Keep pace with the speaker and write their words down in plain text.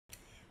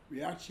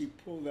we actually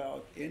pulled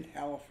out in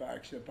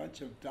Halifax a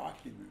bunch of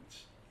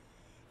documents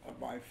of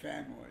my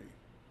family.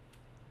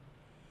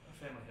 A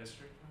family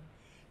history?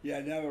 Yeah,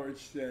 in other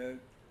words,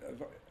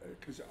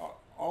 because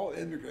all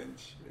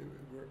immigrants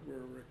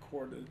were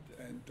recorded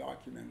and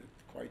documented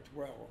quite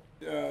well.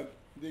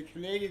 The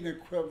Canadian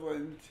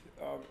equivalent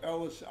of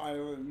Ellis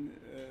Island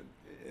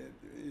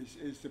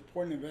is the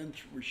point of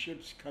entry where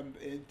ships come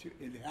into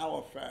in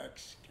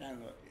Halifax,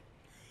 Canada,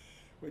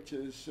 which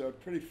is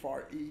pretty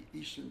far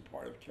eastern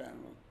part of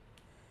Canada.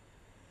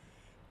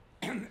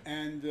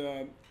 And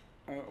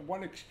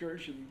one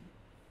excursion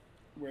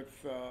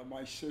with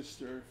my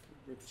sister,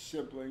 with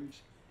siblings,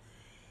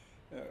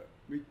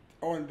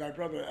 and my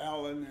brother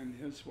Alan and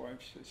his wife,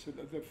 so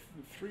the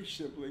three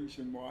siblings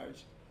and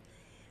wives,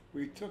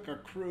 we took a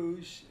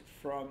cruise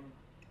from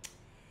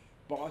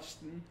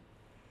Boston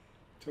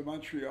to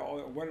Montreal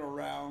and went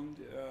around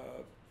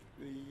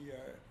the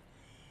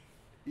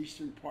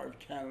eastern part of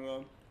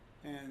Canada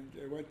and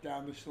went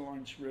down the St.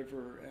 Lawrence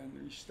River, and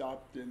we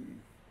stopped in,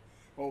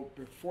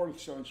 before the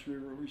St. Lawrence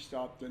River, we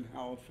stopped in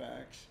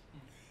Halifax,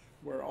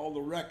 where all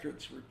the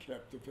records were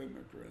kept of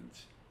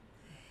immigrants.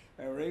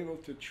 And we were able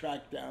to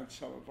track down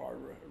some of our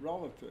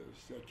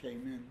relatives that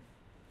came in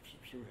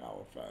through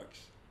Halifax,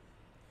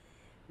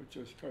 which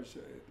was, of course,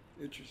 an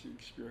interesting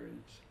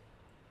experience.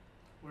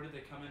 Where did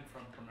they come in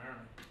from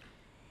primarily?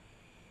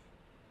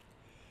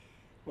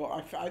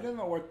 Well, I don't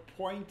know what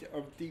point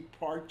of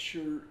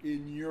departure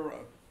in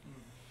Europe,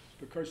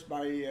 because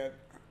my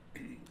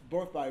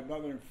both my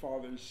mother and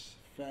father's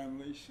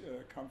families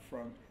come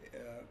from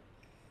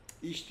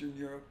Eastern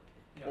Europe,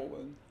 Yeah.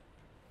 Poland.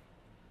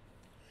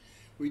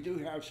 We do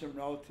have some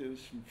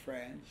relatives from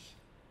France,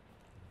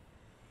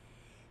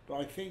 but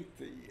I think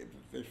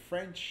the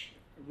French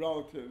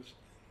relatives,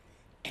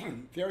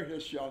 their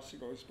history also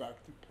goes back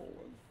to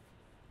Poland.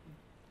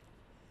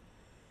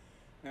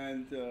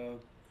 And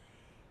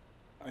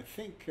I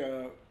think,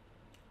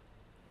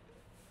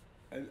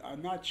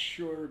 I'm not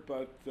sure,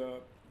 but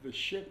the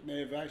ship may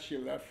have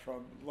actually left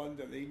from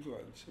London,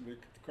 England. So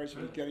of course, it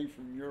was getting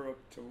from Europe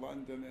to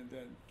London and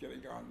then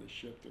getting on the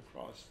ship to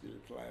cross the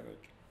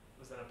Atlantic.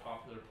 Was that a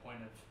popular point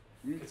of,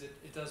 because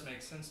it does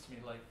make sense to me,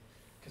 like,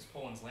 because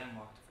Poland's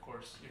landlocked, of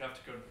course, you'd have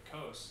to go to the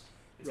coast.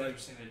 It's Right.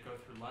 interesting they'd go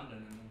through London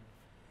and then,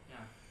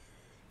 yeah.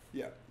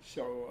 Yeah,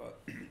 so,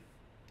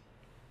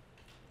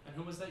 And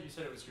who was that? You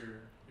said it was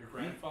your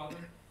grandfather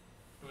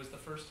who was the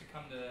first to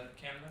come to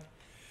Canada?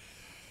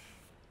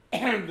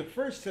 the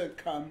first to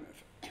come,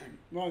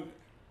 well,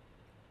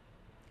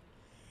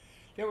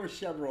 there were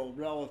several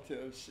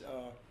relatives,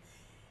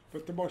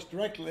 but the most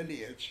direct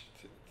lineage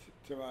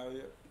to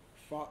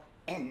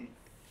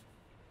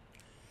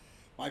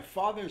my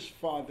father's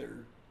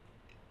father,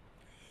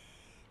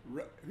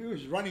 he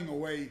was running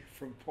away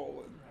from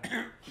Poland,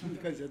 Right.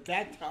 because at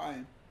that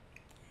time,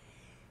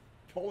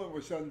 Poland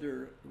was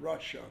under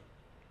Russia,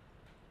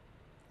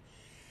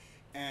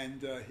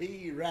 and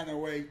he ran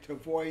away to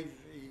avoid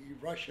the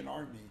Russian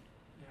army.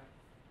 Yeah.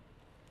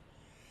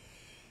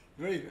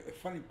 Very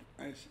funny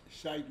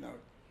side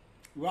note.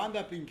 We wound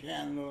up in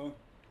Canada,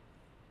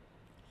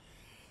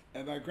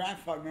 and my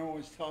grandfather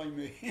was telling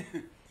me,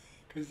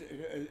 because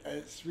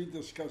as we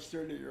discussed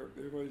earlier,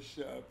 it was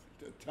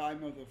the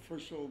time of the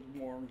First World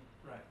War,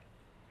 Right.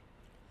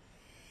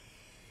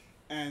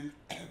 and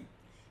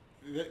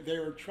they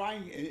were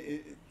trying,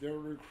 there were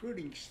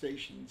recruiting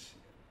stations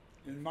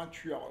in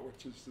Montreal,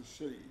 which is the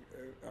city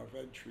of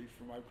entry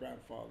for my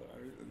grandfather.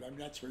 I mean,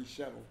 that's where he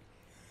settled.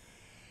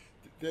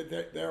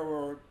 There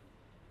were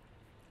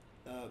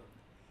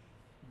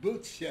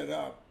booths set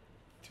up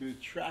to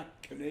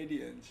attract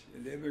Canadians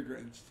and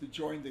immigrants to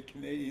join the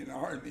Canadian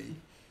Army,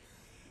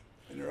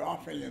 and they're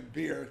offering them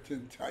beer to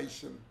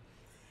entice them.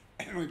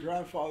 And my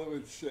grandfather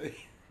would say,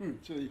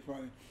 it's really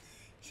funny,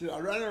 he said, I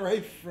ran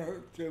away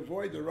to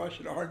avoid the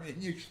Russian army,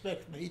 and you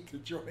expect me to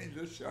join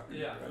this army?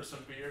 Yeah, right? for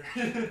some beer.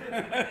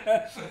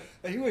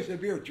 And he was a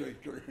beer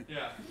drinker.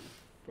 Yeah.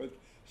 But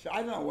so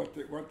I don't know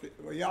well,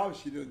 he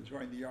obviously didn't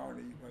join the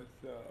army, but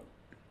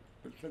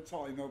that's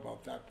all I know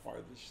about that part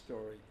of the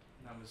story.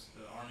 And that was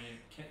the army,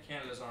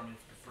 Canada's army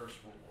for the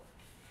First World War.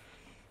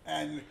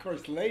 And of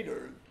course,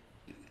 later,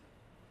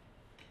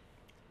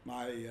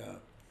 my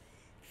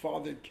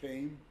father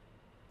came,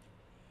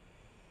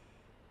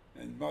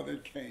 and mother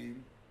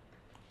came.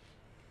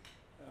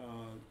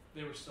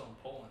 They were still in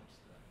Poland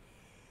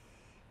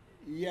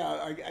then.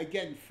 Yeah,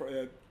 again,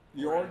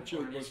 the Or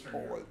origin was Eastern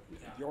Poland. Europe,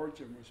 yeah. The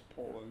origin was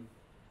Poland,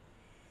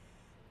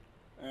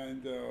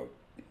 and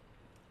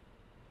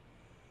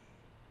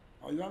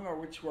I don't know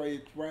which way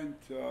it went.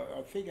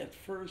 I think at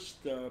first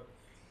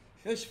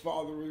his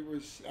father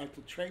was at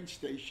the train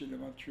station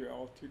in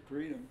Montreal to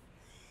greet him,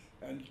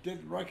 and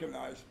didn't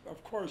recognize him.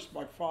 Of course,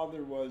 my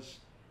father was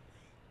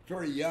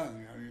very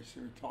young. I mean,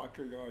 so we're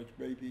talking like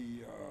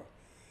maybe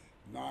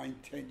 9,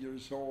 10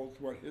 years old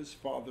when his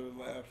father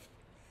left.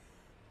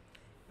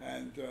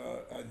 And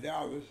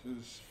now this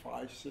is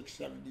 5, 6,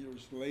 7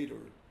 years later.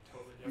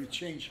 Totally We different.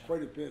 changed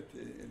quite a bit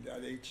in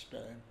that age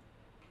span.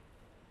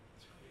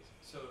 That's crazy.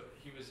 So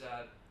he was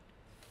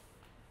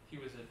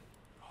at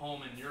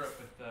home in Europe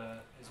with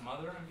his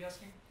mother, I'm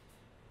guessing.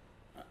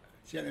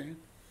 Say that again?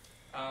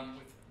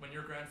 When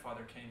your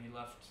grandfather came, he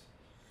left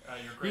your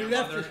He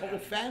grandmother. left his whole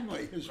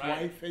family, his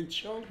Right. wife and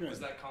children. Was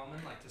that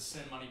common, like to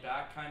send money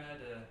back, kind of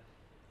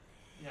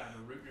to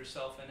root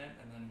yourself in it,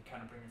 and then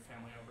kind of bring your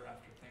family over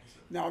after things?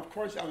 Now, of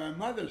course, on my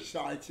mother's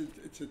side,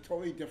 it's a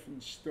totally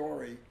different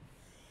story.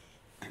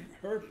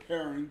 Her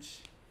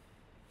parents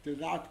did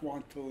not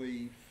want to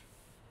leave.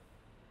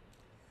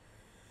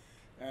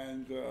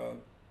 And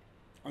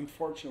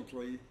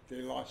unfortunately,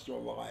 they lost their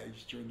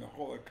lives during the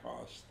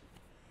Holocaust,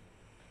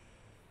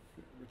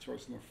 which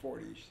was in the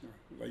 40s,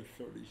 late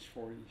 30s,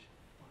 40s.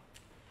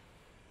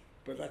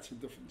 But that's a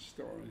different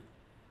story.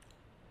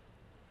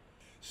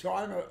 So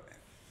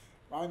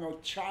I'm a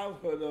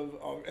childhood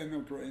of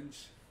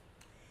immigrants,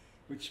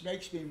 which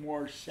makes me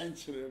more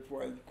sensitive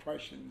when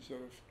questions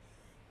of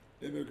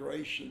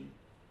immigration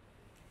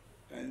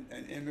and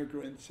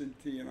immigrants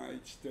into the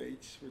United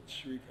States,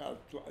 which we've had,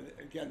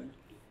 again,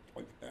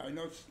 I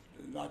know it's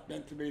not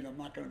meant to be, and I'm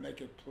not going to make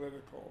it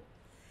political,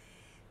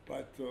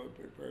 but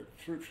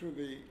through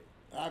the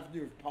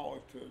avenue of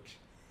politics,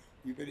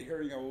 you've been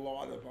hearing a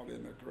lot about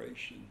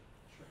immigration.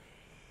 Sure.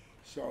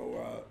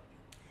 So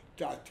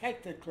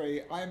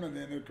technically, I'm an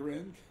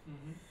immigrant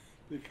Mm-hmm.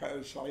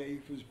 because I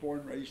was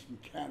born and raised in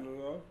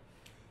Canada,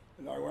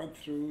 and I went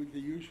through the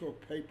usual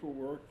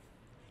paperwork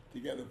to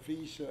get a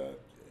visa,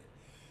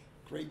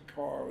 green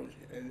card,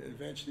 and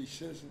eventually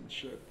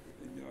citizenship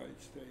in the United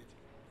States.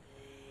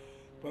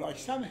 But I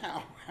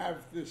somehow have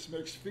this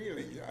mixed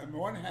feeling. On the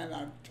one hand,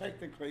 I'm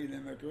technically an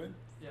immigrant,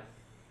 Yeah.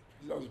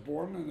 because I was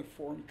born in a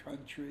foreign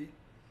country,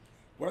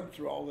 went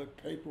through all the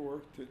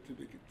paperwork to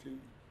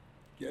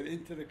get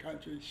into the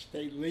country,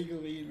 stay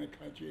legally in the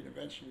country, and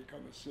eventually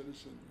become a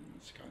citizen in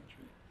this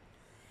country.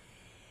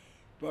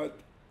 But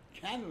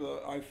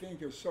Canada, I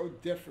think, is so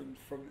different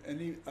from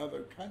any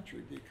other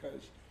country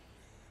because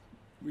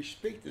we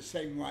speak the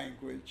same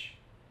language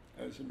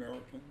as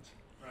Americans.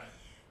 Right.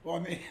 Well, I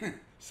mean,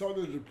 so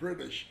do the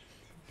British.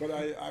 But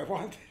I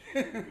want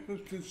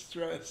to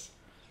stress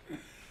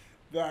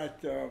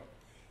that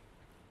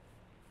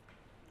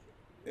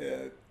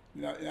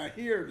now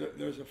here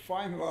there's a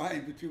fine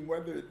line between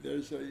whether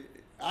there's a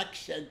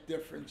accent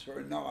difference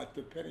or not,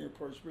 depending, of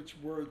course, which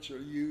words are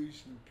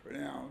used and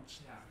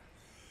pronounced. Yeah.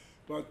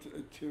 But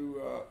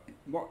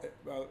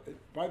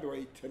by the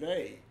way,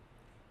 today,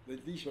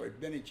 these are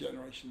many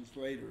generations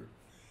later,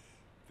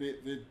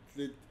 the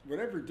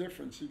whatever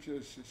difference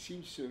exists, it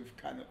seems to have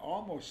kind of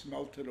almost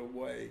melted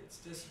away. It's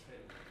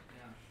dissipated.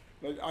 Yeah.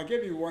 But I'll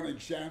give you one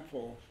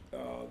example.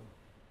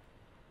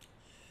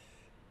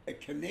 A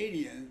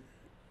Canadian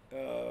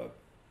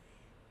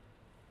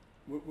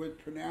would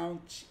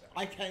pronounce,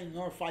 I can't even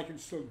know if I can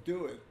still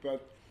do it,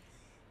 but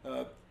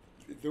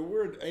the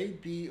word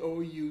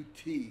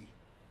A-B-O-U-T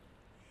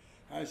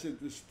has a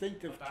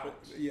distinctive,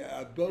 Yeah,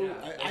 I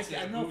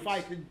don't know if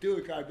I can do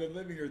it, 'cause I've been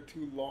living here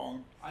too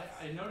long.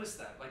 I noticed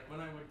that, like when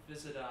I would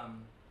visit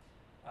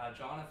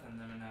Jonathan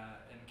them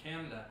in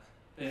Canada,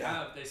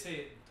 they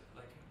say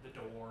like the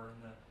door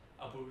and the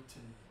about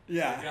and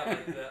Yeah. they got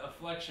like the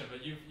inflection,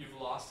 but you've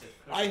lost it.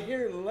 I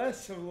hear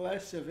less and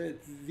less of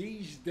it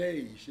these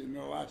days in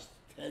the last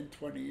 10,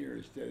 20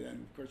 years,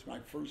 and of course my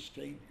first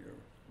came here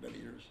many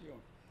years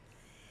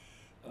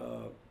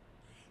ago.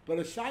 But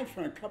aside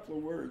from a couple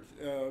of words,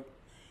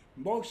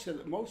 most of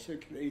the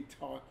Canadian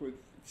talk would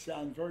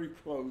sound very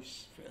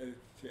close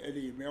to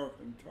any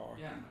American talk.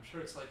 Yeah, I'm sure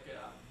it's like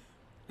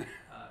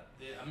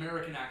the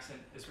American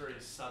accent is very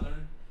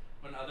southern.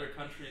 When other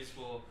countries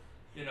will,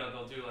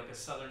 they'll do like a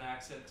southern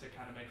accent to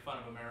kind of make fun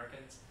of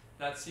Americans.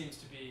 That seems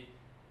to be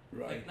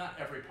like not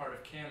every part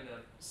of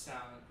Canada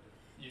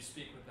you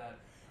speak with that.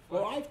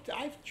 Well,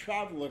 I've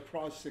traveled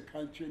across the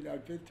country, and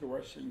I've been to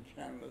Western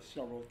Canada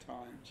several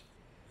times.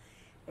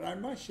 But I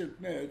must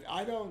admit,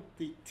 I don't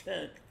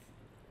detect,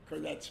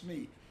 because that's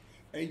me,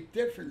 a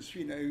difference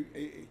between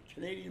a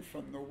Canadian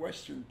from the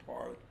western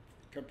part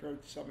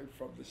compared to somebody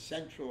from the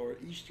central or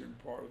eastern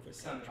part of the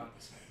country. About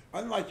the same.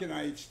 Unlike the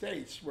United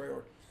States,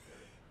 where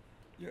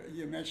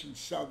you mentioned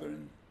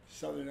southern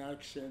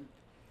accent,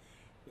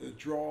 the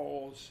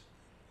drawls,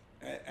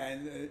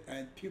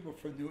 and people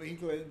from New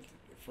England,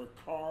 for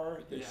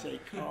car, they say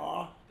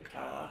car.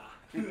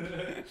 Sure.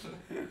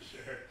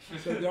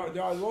 So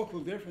there are local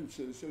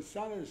differences. It's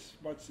not as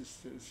much as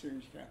it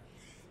seems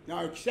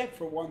now, except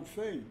for one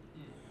thing.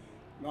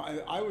 Now,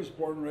 I was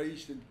born and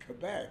raised in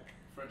Quebec,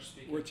 French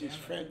speaking. which is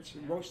Canada. French,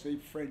 mostly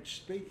French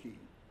speaking.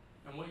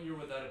 And what year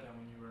would that have been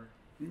when you were?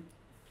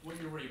 What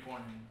year were you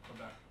born in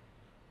Quebec?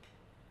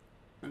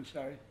 I'm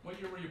sorry? What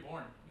year were you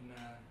born in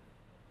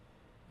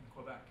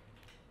Quebec?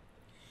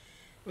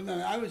 Well,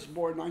 then I was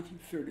born in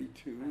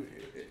 1932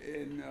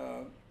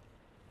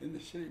 in the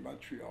city of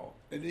Montreal,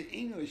 in the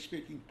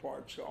English-speaking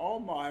part. So all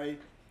my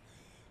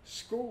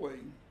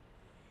schooling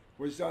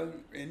was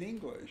done in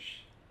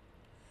English.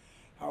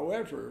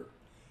 However,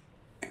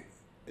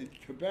 in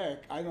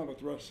Quebec, I don't know about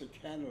the rest of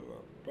Canada,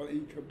 but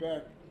in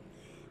Quebec,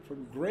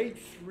 from grade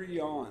 3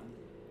 on,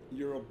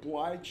 you're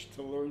obliged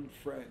to learn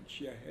French.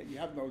 You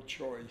have no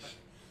choice.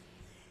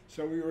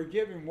 So we were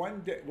given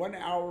 1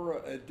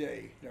 hour a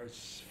day. You know,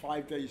 it's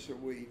 5 days a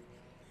week,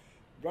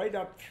 right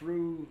up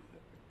through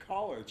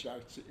college.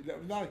 Actually,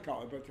 not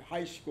college, but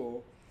high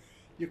school.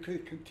 You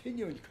could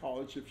continue in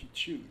college if you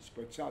choose,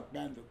 but it's not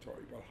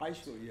mandatory. But high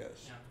school,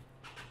 yes.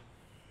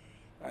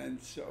 Yeah. And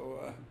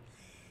so,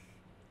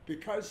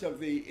 because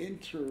of the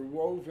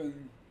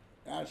interwoven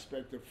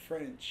aspect of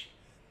French,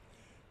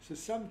 so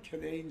some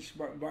Canadians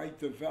might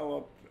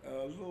develop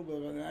a little bit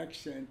of an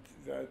accent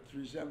that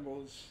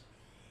resembles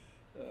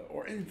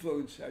or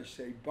influenced, I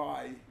say,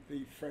 by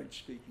the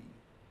French-speaking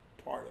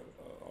part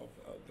of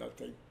that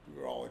they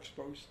were all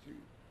exposed to.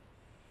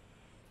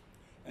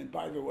 And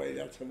by the way,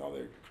 that's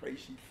another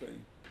crazy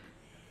thing.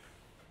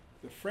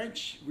 The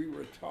French we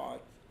were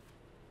taught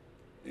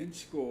in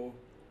school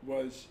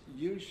was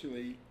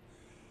usually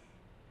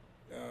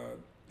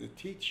the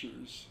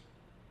teachers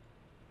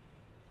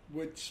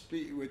would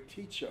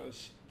teach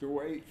us the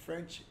way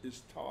French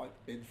is taught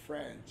in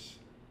France.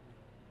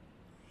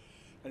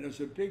 And there's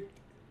a big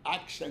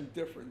accent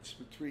difference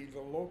between the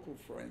local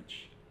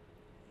French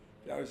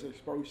that I was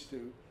exposed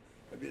to,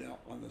 I mean,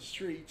 on the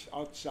streets,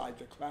 outside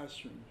the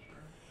classroom,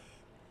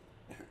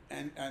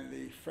 and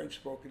the French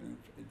spoken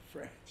in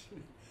France.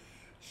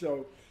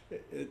 So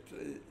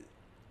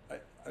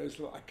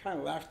I kind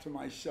of laughed to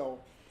myself,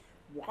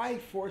 why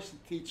force to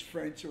teach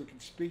French so we can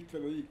speak to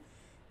the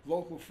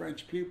local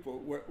French people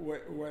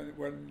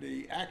when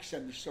the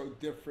accent is so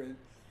different,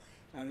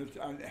 and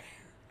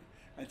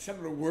some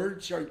of the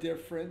words are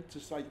different,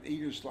 just like the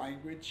English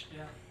language.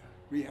 Yeah.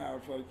 We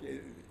have like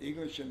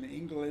English in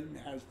England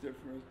has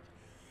different,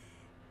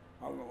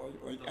 I don't know,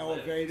 like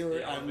elevator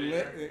and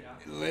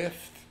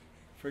lift,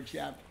 for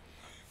example.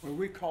 When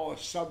we call a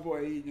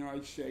subway in the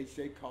United States,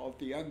 they call it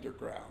the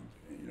underground.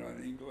 You know,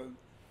 in England,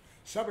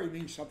 subway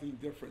means something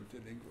different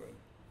in England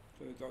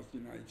than it does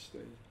in the United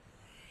States.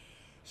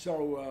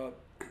 So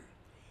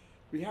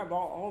we have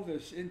all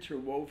this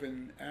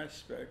interwoven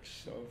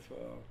aspects of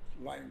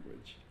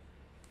language.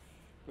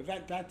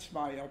 But that's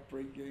my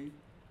upbringing,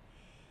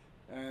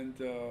 and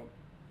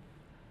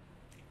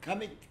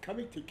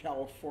coming to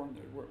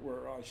California,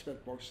 where I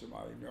spent most of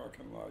my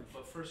American life.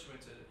 But first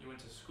you went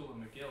to school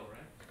in McGill,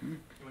 right? Hmm?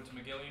 You went to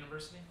McGill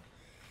University?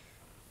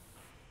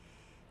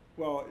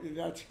 Well,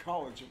 that's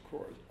college, of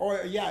course.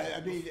 Or yeah,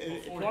 I mean,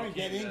 if you want to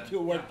get into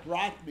what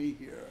brought me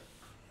here,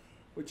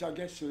 which I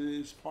guess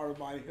is part of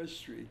my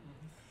history,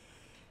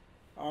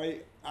 I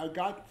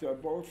got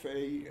both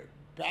a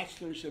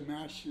bachelor's and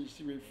master's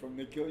degree from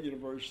McGill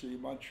University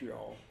in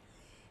Montreal.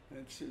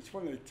 And it's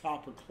one of the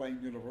top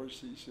acclaimed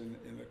universities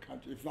in the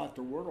country, if not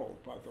the world,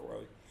 by the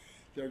way.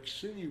 They're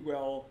extremely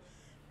well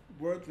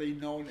worldly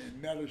known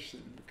in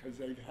medicine because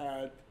they've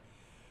had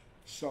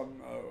some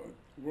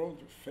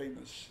world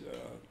famous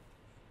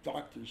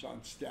doctors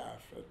on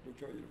staff at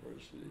McGill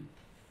University.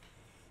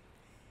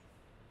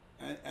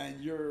 And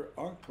your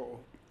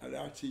uncle had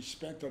actually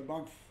spent a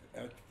month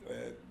at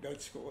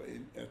med school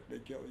at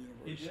McGill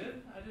University. He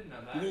did? I didn't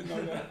know that. You didn't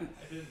know that?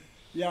 I didn't.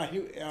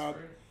 Yeah,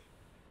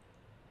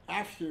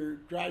 after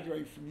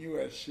graduating from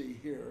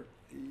USC here,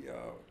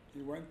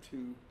 he went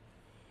to,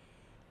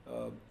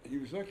 he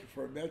was looking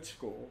for a med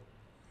school,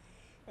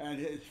 and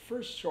his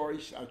first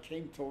choice, I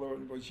came to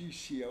learn, was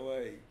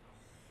UCLA.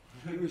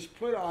 He was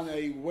put on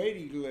a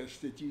waiting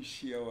list at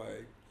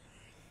UCLA.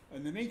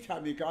 In the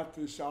meantime, he got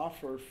this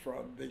offer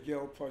from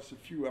McGill plus a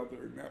few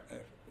other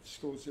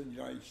schools in the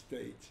United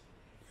States.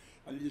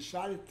 And he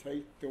decided to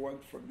take the one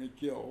from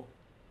McGill.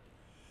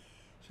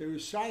 So he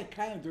was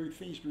kind of doing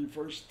things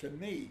reversed to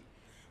me.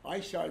 I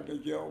started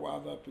McGill,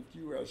 wound up at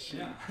USC.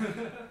 Yeah.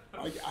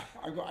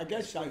 I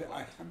guess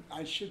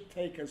I should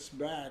take us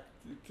back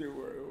to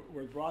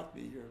what brought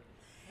me here.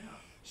 Yeah.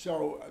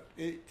 So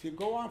to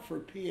go on for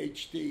a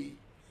PhD,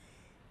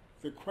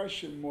 the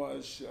question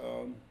was,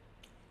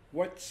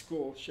 what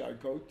school should I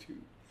go to?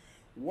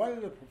 One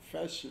of the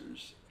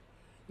professors,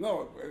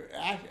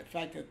 in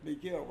fact at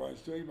McGill, when I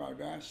was doing my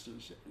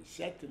master's,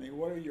 said to me,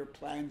 what are your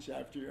plans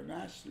after your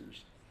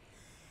master's?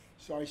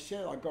 So I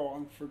said, I'll go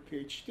on for a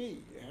PhD.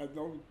 I had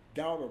no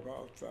doubt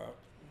about that.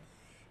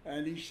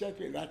 And he said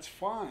to me, that's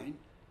fine.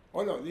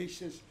 Oh no, he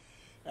says,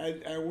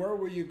 and where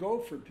will you go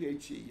for a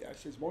PhD? I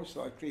says, most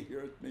likely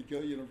here at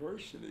McGill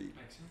University.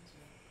 Makes sense,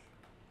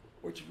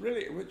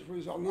 yeah. Which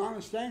was an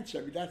honest answer.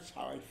 I mean, that's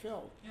how I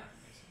felt. Yeah,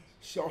 makes sense.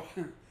 So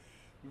the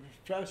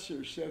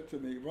professor said to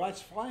me, well,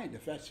 that's fine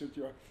if that's what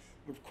you're.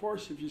 Of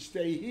course, if you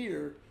stay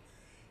here,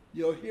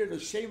 you'll hear the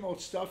same old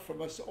stuff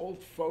from us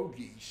old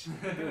fogies,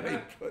 the way he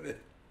put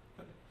it.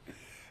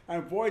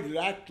 And boy, did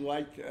that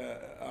light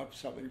up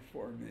something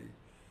for me.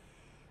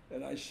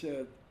 And I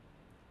said,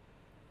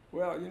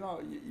 well, you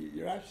know,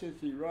 you're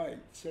absolutely right.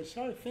 So I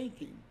started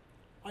thinking,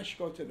 I should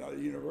go to another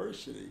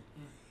university.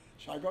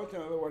 Should I go to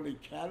another one in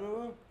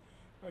Canada?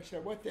 I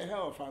said, what the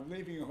hell, if I'm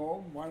leaving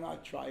home, why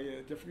not try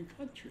a different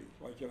country,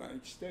 like the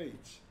United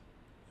States?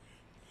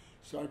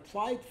 So I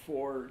applied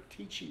for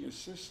teaching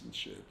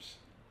assistantships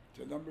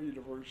to a number of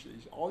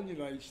universities, all in the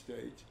United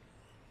States.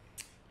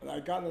 And I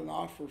got an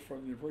offer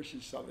from the University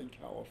of Southern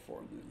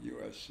California,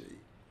 USC.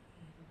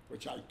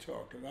 which I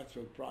took, and that's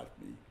what brought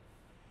me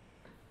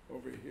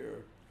over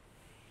here.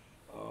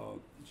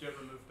 Did you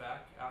ever move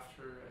back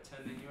after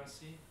attending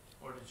USC,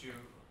 or did you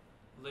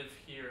live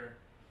here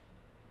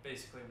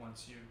basically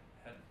once you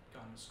had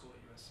gone to school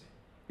at USC?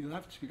 You'll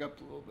have to speak up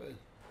a little bit.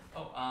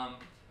 Oh,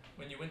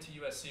 when you went to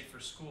USC for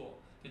school,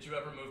 did you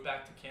ever move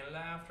back to Canada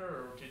after,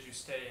 or did you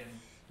stay in?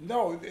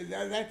 No,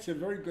 that's a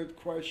very good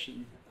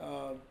question.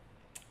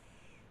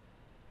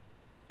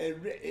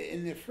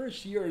 In the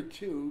first year or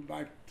two,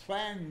 my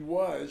plan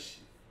was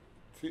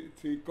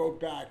to go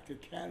back to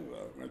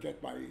Canada when I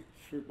get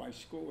through my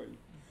schooling.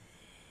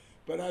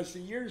 But as the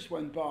years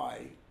went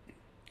by,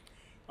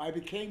 I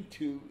became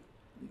to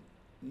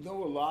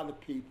know a lot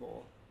of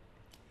people,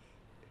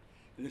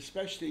 and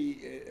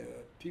especially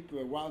people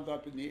that wound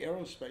up in the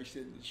aerospace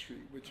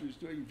industry, which was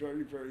doing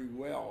very, very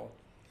well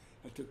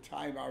at the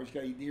time. I was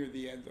getting near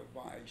the end of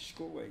my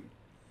schooling.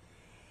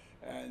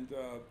 And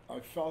I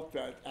felt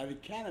that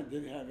Canada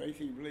didn't have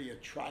anything really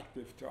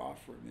attractive to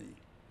offer me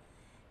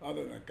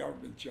other than a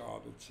government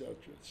job, etc.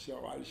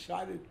 So I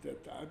decided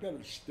that I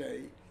better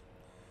stay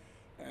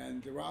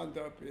and wound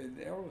up in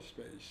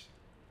aerospace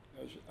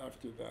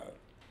after that.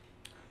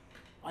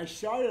 I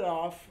started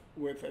off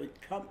with a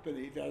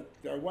company that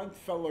one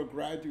fellow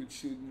graduate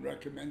student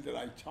recommended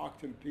I talk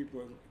to the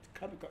people,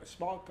 a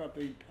small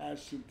company in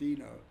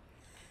Pasadena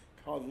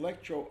called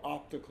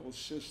Electro-Optical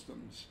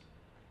Systems.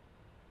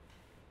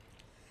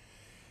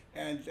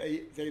 And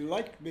they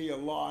liked me a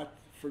lot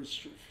for a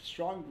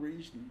strong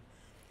reason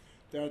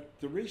that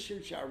the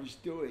research I was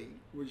doing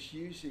was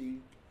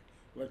using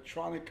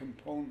electronic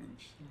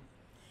components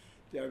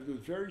that was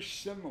very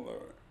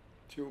similar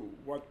to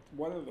what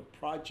one of the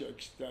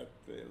projects that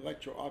the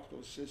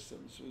Electro-Optical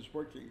Systems was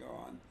working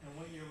on. And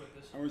what year was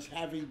this? I was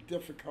having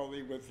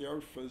difficulty with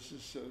their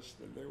physicists,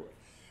 and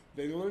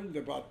they learned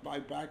about my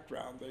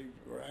background. They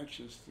were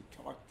anxious to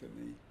talk to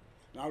me,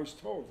 and I was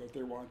told that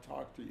they want to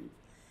talk to you.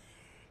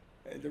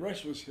 And the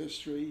rest was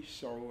history,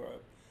 so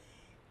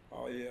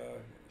I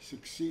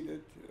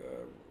succeeded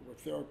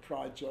with their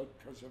project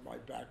because of my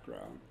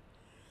background.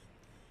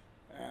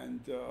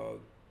 And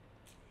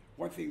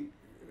one thing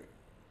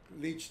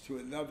leads to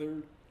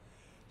another.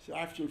 So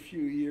after a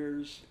few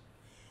years,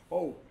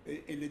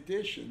 in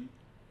addition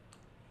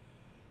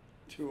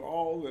to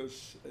all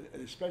this,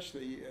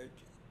 especially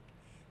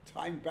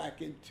tying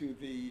back into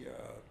the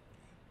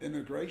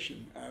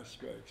immigration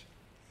aspects,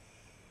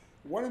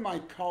 one of my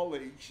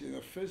colleagues in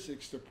the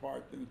physics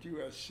department at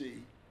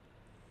USC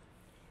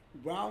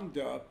wound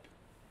up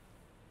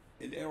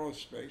in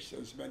aerospace,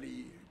 as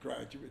many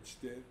graduates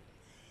did,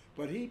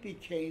 but he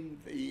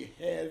became the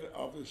head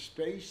of the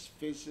space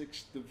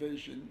physics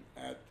division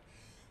at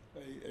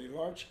a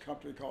large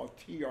company called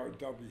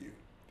TRW.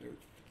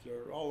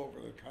 They're all over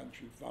the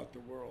country, if not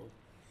the world,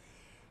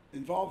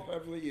 involved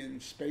heavily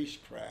in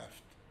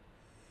spacecraft.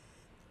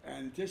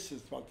 And this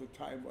is about the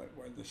time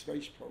when the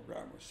space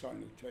program was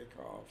starting to take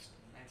off.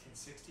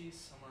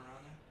 1960s, somewhere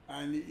around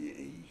there?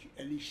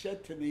 And he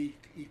said to me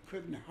he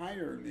couldn't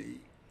hire me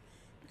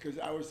because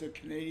I was a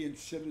Canadian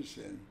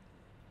citizen.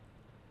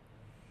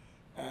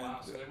 Oh,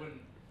 wow, so they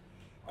wouldn't...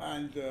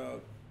 And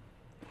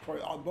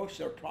most of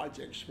their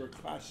projects were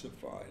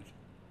classified.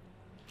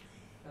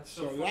 That's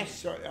so funny.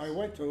 I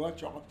went to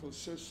Electro-Optical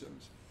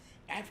Systems.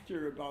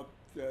 After about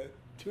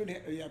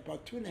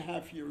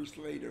 2.5 years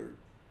later,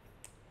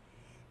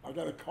 I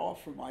got a call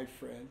from my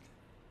friend,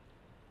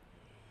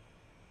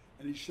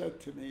 and he said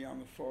to me on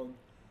the phone,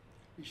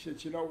 he said,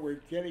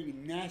 we're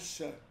getting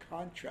NASA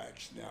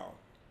contracts now.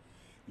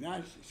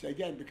 NASA, so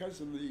again,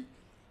 because of the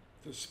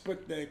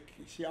Sputnik,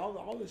 you see,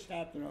 all this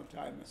happened on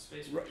time.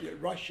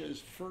 Russia's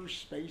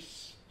first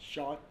space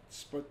shot,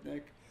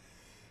 Sputnik,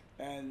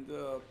 and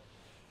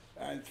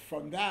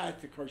from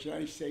that, of course, the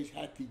United States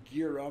had to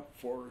gear up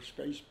for a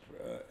space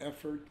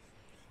effort,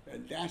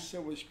 and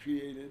NASA was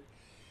created.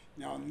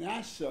 Now,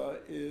 NASA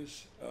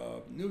is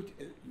it's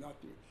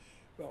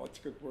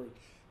a good word,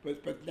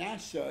 but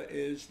NASA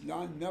is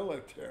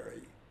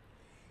non-military.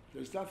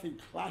 There's nothing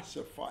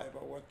classified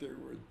about what they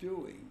were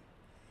doing.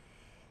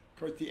 Of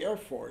course, the Air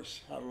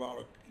Force had a lot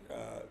of,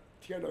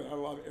 TRW had a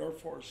lot of Air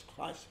Force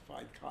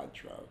classified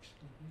contracts.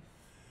 Mm-hmm.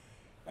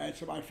 And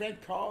so my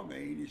friend called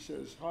me and he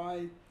says,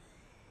 "Hi,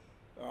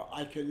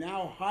 I can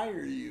now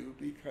hire you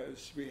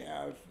because we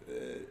have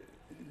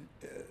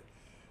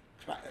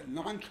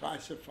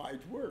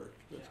non-classified work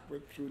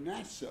through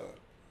NASA."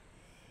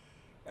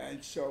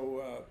 And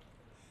so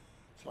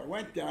I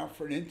went down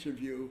for an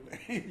interview,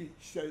 and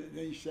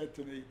he said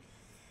to me,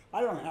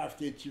 "I don't have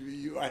to interview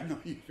you, I know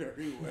you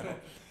very well,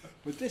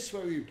 but this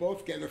way we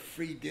both get a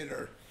free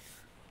dinner."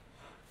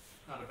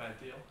 Not a bad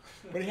deal.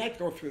 But he had to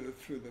go through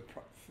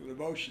the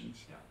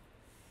motions. Yeah.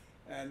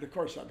 And of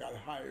course I got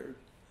hired.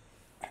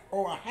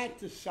 I had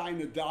to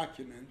sign a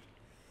document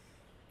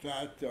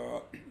that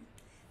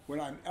when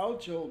I'm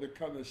eligible to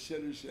become a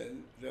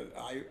citizen, that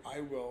I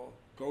will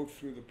go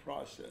through the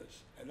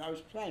process. And I was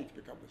planning to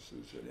become a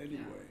citizen anyway.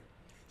 Yeah.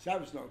 So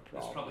that was no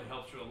problem. This probably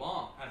helped you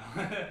along.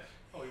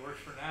 Oh, he worked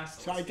for NASA.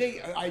 So I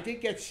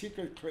did get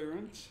secret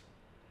clearance.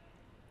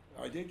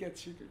 I did get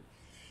secret.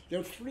 There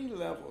are three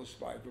levels,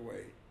 by the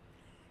way.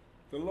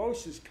 The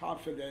lowest is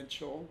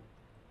confidential.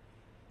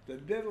 The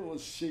middle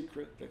is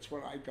secret. That's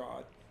what I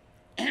got.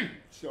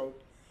 So,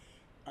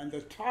 and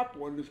the top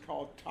one is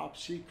called top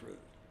secret.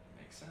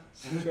 Makes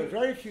sense. So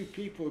very few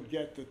people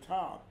get the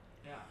top.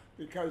 Yeah.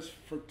 Because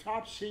for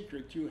top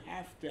secret, you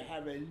have to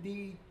have a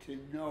need to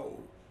know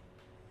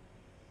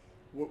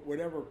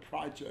whatever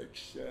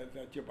projects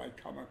that you might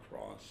come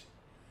across.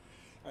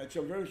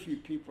 So very few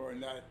people are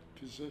in that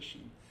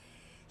position.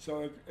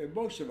 So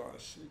most of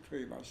us,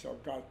 including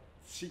myself, got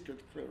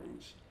secret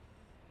clearance.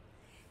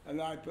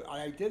 And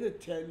I did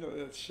attend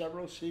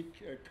several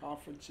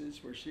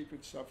conferences where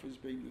secret stuff was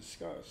being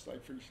discussed.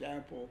 Like, for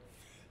example,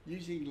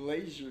 using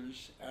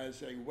lasers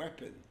as a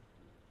weapon.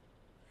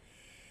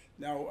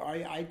 Now,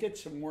 I did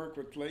some work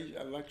with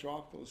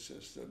electro-optical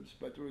systems,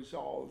 but it was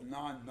all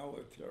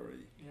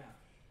non-military. Yeah.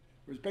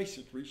 It was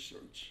basic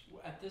research.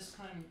 At this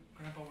time,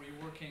 Grandpa, were you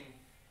working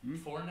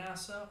for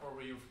NASA, or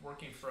were you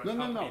working for a No,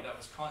 company that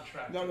was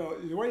contracted? No.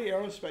 The way the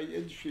aerospace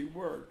industry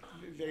worked,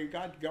 they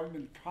got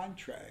government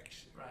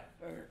contracts. Right.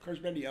 Of course,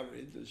 many other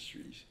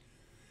industries.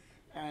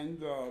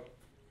 And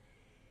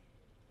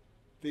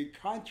the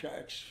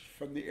contracts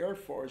from the Air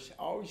Force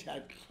always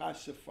had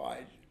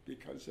classified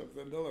because of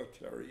the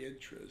military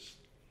interest.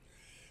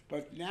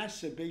 But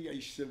NASA, being a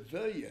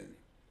civilian,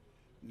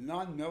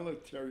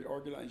 non-military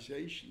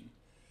organization,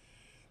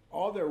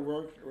 all their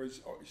work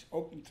was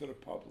open to the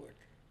public.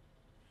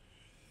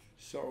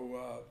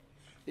 So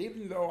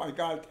even though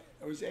I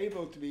was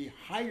able to be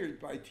hired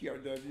by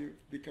TRW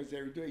because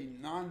they were doing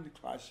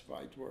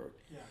non-classified work,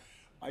 yeah.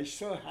 I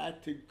still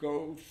had to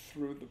go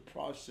through the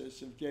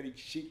process of getting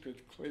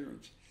secret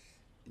clearance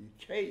in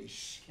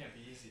case. Can't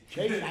be easy.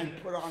 In case I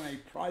put on a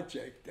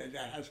project that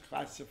has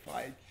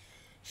classified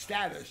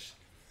status.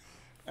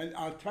 And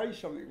I'll tell you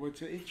something,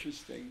 what's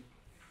interesting.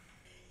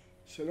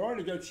 So in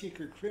order to get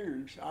secret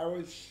clearance, I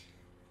was,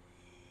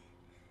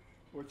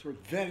 what's the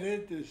word,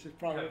 vetted, is it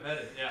probably? Yeah,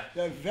 vetted, yeah.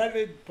 They're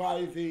vetted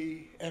by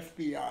the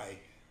FBI.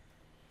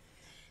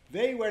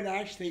 They went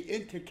actually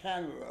into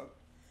Canada,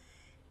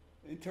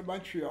 into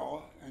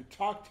Montreal, and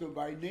talked to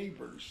my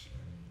neighbors.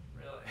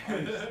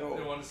 Really? So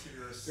they want to see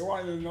your they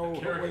wanted to know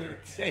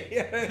what to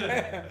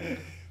say.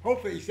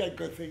 Hopefully he said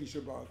good things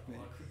about me.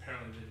 Well,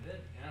 apparently they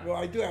did, yeah. Well,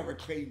 I do have a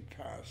clean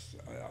past.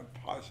 I'm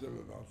positive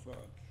about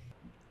that.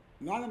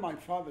 Not on my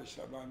father's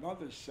side, my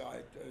mother's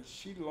side,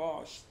 she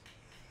lost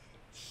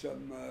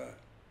some,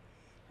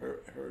 a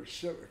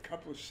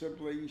couple of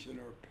siblings and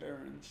her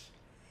parents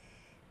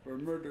were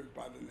murdered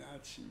by the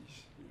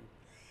Nazis. You know.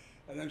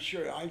 And I'm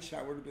sure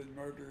Einstein would have been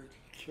murdered,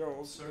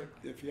 killed,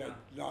 if he had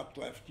not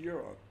left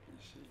Europe, you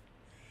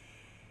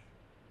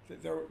see.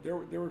 There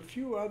were a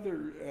few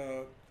other,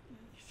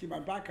 see, my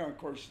background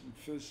course in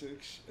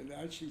physics, and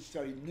I actually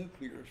studied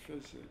nuclear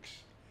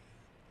physics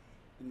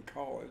in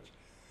college.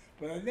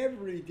 But I never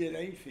really did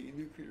anything in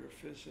nuclear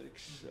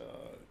physics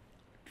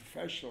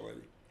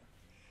professionally.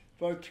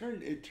 But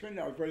it turned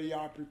out where the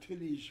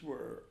opportunities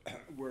were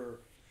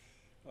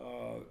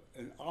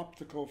in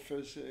optical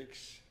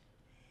physics,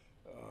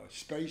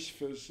 space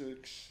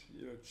physics,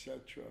 you know,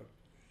 etc.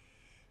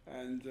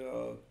 And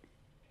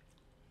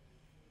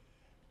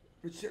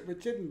which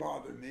didn't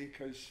bother me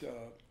because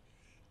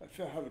I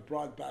felt I had a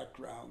broad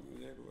background and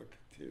was able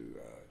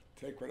to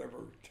take whatever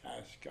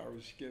task I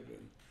was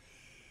given.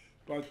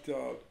 But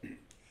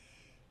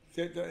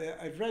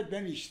I've read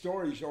many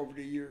stories over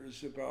the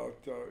years about,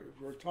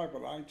 we're talking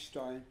about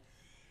Einstein,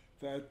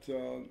 that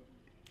the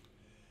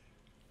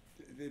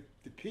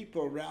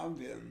people around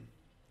him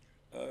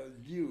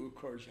knew, of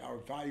course, how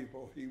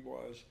valuable he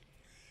was.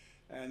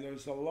 And there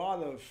was a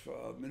lot of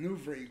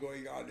maneuvering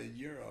going on in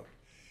Europe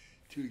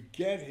to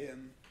get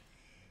him.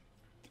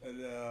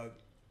 I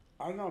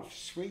don't know if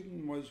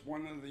Sweden was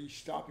one of the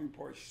stopping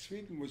points.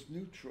 Sweden was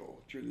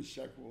neutral during the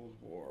Second World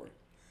War.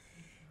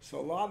 So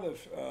a lot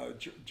of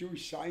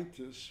Jewish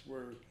scientists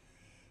were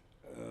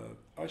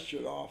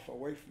ushered off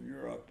away from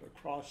Europe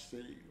across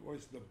the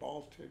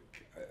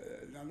Baltic.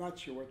 And I'm not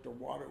sure what the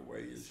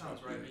waterway is.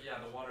 Sounds right, but yeah,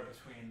 the water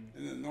between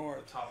in the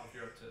north, the top of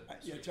Europe to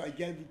yeah, Sweden. so I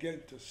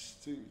get to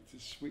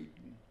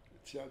Sweden,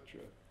 etc.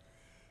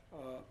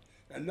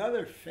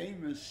 Another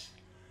famous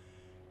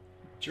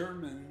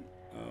German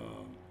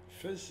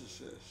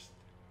physicist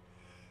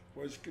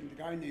was a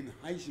guy named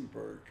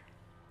Heisenberg.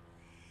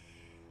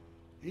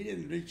 He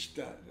didn't reach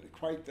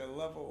quite the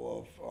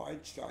level of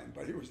Einstein,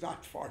 but he was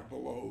not far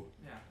below.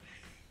 Yeah.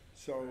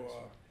 So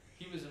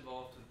he was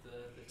involved with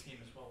the team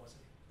as well,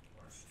 wasn't he?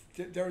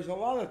 there was a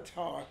lot of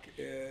talk.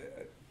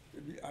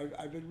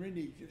 I've been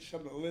reading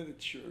some of the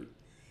literature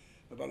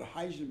about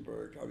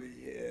Heisenberg. I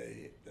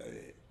mean,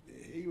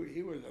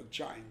 he was a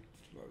giant,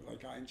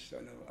 like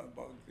Einstein,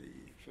 among the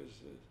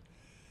physicists.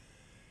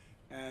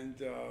 And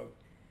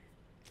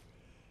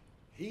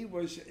he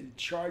was in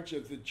charge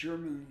of the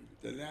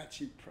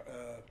Nazi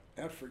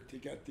effort to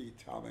get the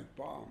atomic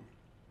bomb.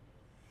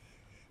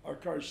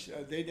 Of course,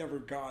 they never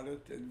got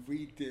it, and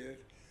we did.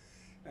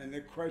 And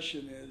the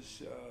question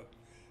is,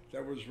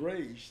 that was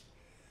raised,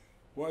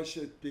 Was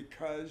it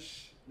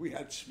because we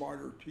had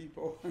smarter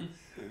people,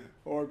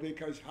 or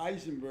because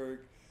Heisenberg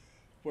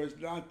was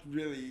not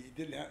really,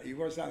 he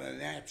was not a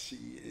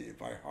Nazi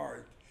by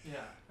heart,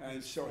 Yeah.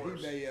 and so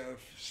he may have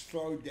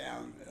slowed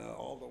down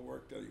all the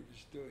work that he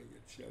was doing,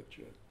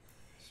 etc.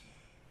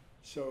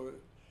 So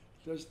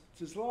there's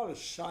a lot of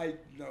side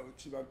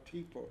notes about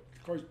people.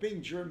 Of course,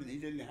 being German, he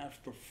didn't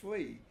have to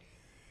flee,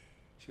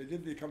 so he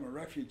didn't become a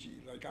refugee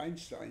like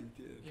Einstein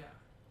did. Yeah.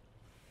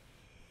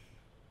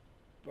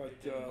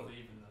 But They didn't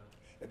believe in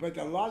the. but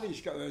a lot of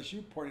these guys, as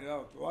you pointed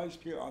out, a lot of these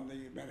people on the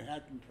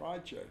Manhattan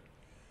Project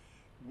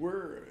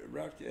were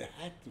refugees,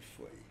 had to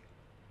flee.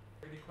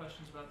 Any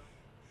questions about?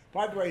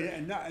 By the way,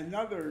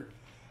 another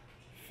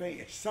thing,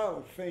 a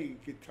subtle thing you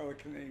could tell a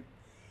Canadian.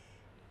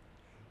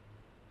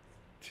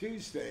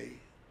 Tuesday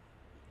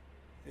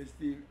is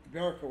the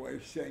American way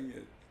of saying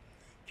it.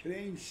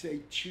 Canadians say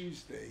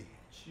Tuesday.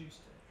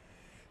 Tuesday.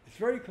 It's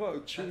very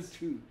close, That's-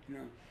 two, you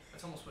know.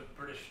 That's almost what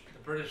the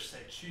British say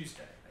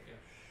Tuesday. I guess.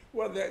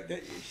 Well,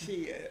 you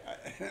see,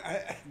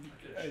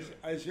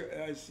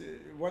 as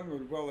one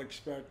would well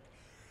expect,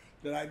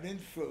 that I'm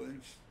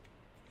influenced,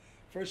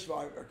 first of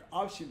all,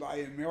 obviously by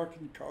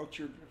American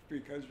culture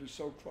because we're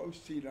so close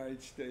to the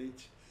United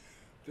States.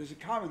 There's a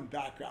common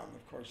background,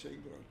 of course,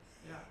 England.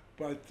 Yeah.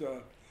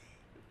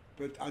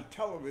 But on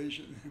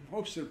television,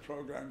 most of the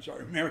programs are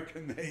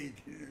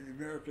American-made,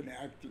 American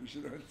actors,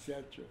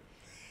 etc.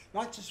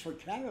 Not just for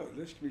Canada.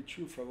 This can be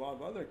true for a lot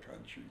of other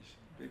countries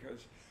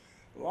because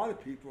a lot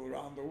of people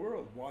around the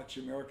world watch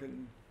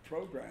American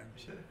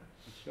programs.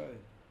 That's right.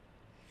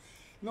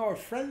 No, a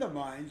friend of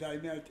mine that I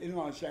met in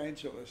Los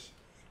Angeles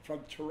from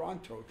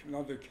Toronto,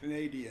 another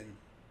Canadian,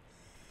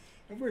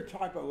 and we were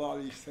talking about a lot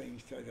of these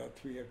things that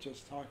we have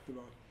just talked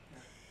about.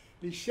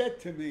 Yeah. He said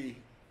to me,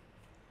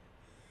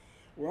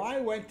 when I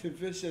went to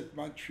visit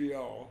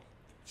Montreal,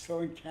 still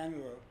in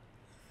Canada,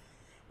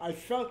 I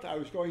felt I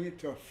was going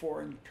into a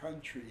foreign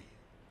country.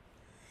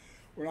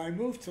 When I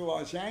moved to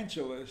Los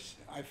Angeles,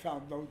 I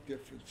found no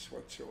difference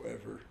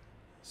whatsoever.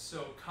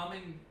 So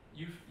coming,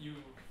 you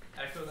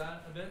echo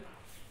that a bit?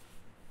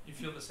 You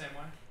feel the same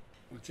way?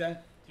 What's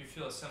that? Do you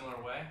feel a similar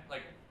way?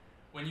 Like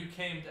when you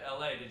came to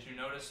LA, did you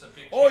notice a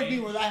big change? Oh, you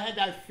mean when I had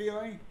that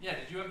feeling? Yeah,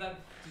 did you have that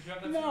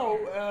feeling?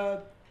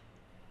 No,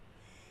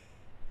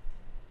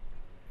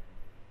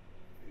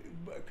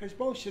 because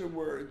most of the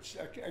words,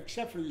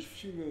 except for these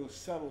few little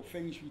subtle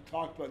things we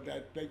talked about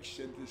that makes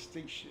a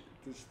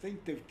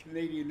distinctive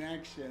Canadian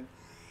accent,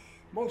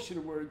 most of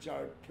the words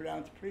are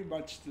pronounced pretty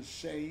much the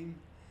same.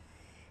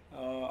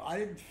 I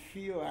didn't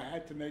feel I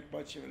had to make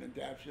much of an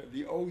adaptation.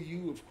 The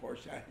OU, of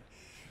course,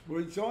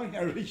 was only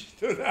I really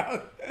stood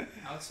out.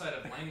 Outside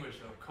of language,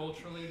 though,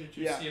 culturally, did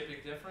you Yeah. see a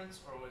big difference,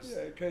 or was?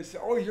 Yeah, because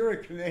you're a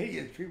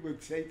Canadian, people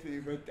would say to me,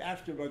 but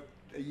after about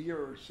a year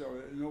or so,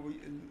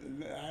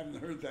 I haven't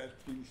heard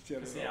that being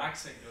said Because at the all.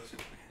 accent goes.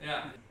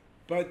 Yeah.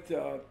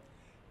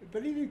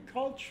 But even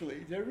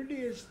culturally, there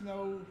really is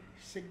no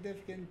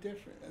significant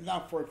difference.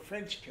 Now, for a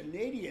French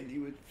Canadian, he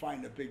would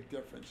find a big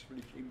difference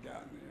when he came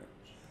down there.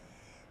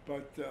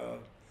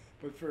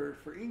 But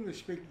for English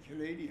speaking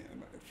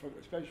Canadian,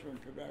 especially from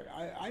Quebec,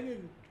 I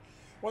didn't.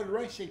 Well, the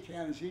rest of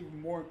Canada is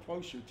even more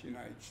closer to the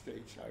United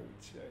States, I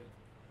would say,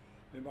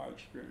 in my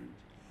experience.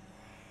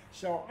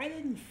 So I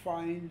didn't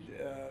find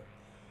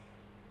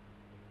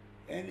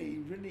any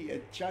really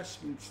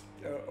adjustments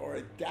or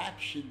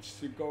adaptations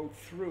to go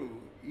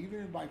through, even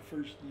in my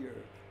first year.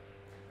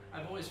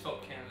 I've always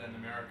felt Canada and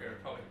America are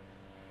probably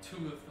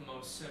two of the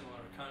most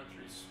similar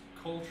countries.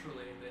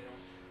 Culturally, they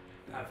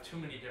don't have too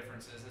many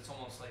differences. It's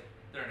almost like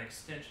they're an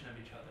extension of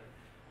each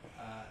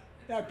other.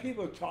 Now,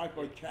 people talk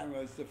about Canada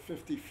as the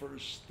 51st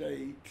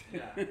state,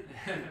 Yeah. Right.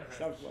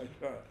 stuff like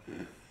that.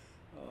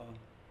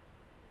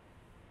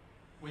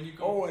 When you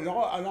go. And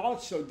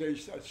also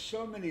there's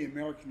so many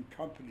American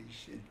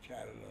companies in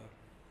Canada.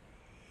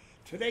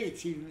 Today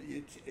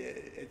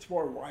it's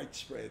more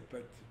widespread,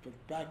 but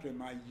back in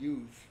my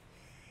youth,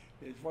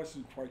 it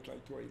wasn't quite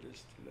like the way it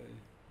is today.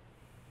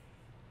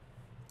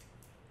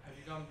 Have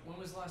you gone? When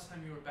was the last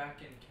time you were back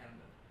in Canada?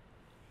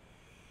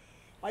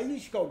 I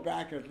used to go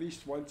back at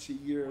least once a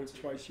year, Once a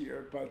year. twice a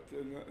year, but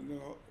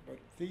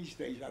these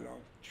days I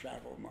don't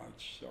travel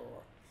much. So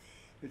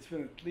it's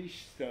been at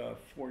least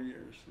 4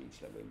 years since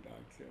I've been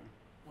back there.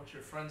 What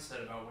your friend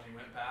said about when he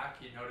went back,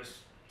 he noticed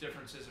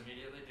differences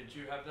immediately. Did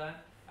you have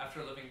that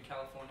after living in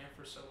California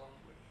for so long?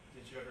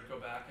 Did you ever go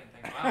back and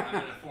think, wow,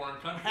 I'm in a foreign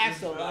country? I have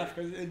to laugh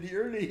because in the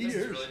early This is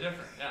years, really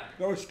different. Yeah.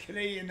 those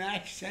Canadian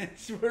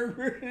accents were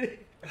really.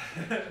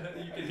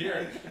 You could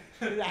hear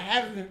it. I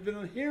haven't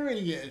been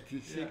hearing it, you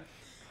see. Yeah.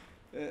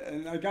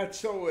 And I got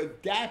so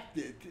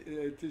adapted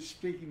to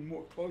speaking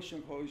more closer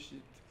and closer.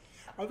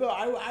 Although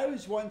I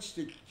was once,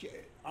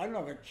 I don't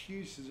know if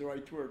accused is the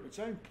right word, but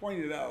someone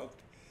pointed out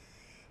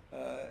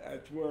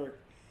at work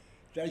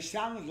that I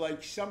sounded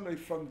like somebody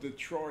from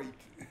Detroit.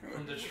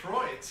 From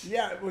Detroit?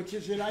 Yeah, which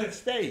is the United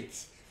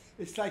States.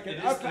 It's like It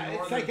an is upper,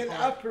 the it's like an northern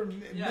part. upper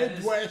Yeah, it is.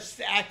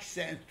 Midwest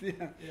accent. Yeah.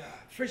 Yeah.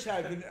 First,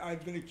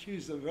 I've been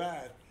accused of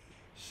that.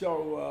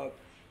 So,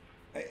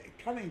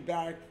 coming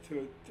back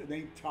to the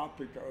main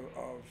topic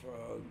of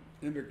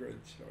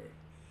immigrants,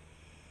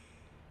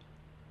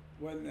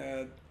 or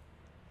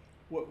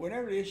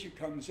whenever the issue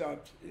comes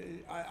up,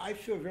 I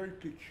feel very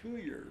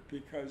peculiar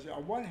because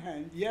on one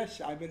hand,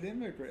 yes, I'm an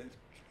immigrant,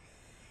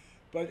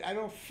 but I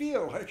don't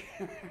feel like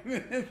I'm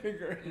an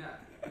immigrant. Yeah,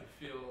 you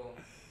feel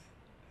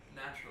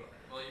natural.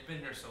 Well, you've been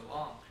here so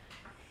long.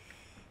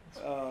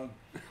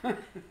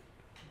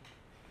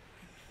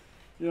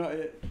 You know,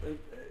 it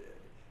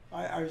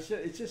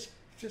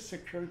just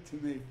occurred to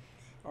me,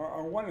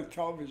 on one of the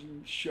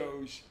television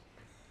shows,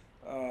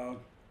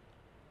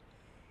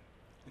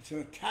 it's an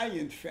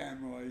Italian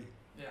family,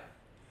 Yeah.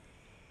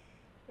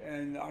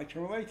 and I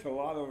can relate to a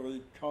lot of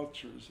the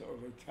cultures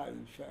of the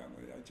Italian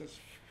family. I just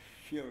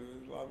feel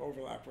there's a lot of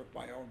overlap with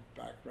my own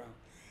background.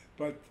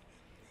 But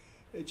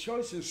it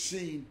shows a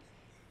scene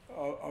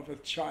of a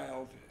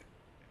child,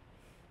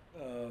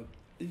 in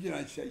the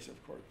United States,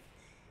 of course,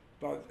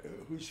 but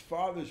whose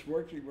father's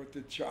working with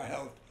the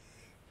child.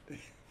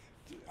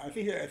 I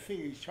think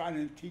he's trying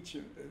to teach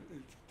him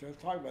to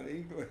talk about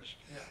English,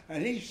 Yeah.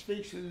 and he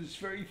speaks with this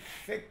very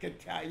thick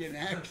Italian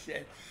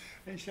accent.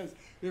 And he says,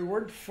 "If it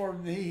weren't for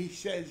me," he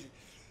says,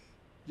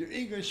 "your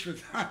English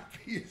would not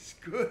be as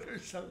good," or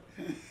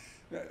something.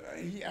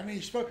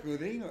 He spoke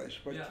good English,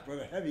 but Yeah. with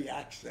a heavy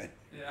accent.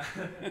 Yeah.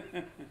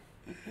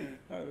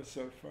 That was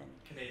so funny.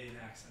 Canadian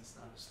accent's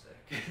not as thick.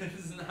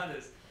 It's not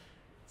as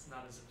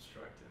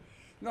obstructive.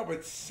 No,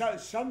 but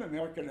some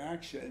American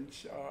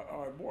accents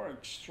are more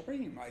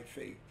extreme, I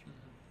think.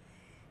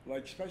 Mm-hmm.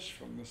 Like especially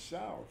from the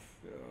South.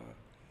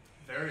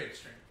 Very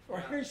extreme. Or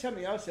Yeah. here's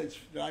something else that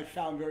I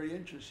found very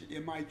interesting.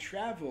 In my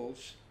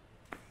travels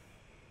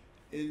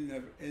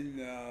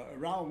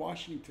around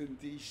Washington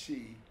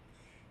D.C.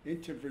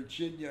 into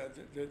Virginia,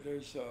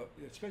 there's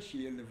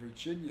especially in the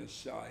Virginia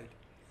side.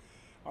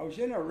 I was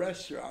in a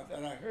restaurant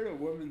and I heard a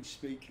woman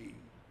speaking,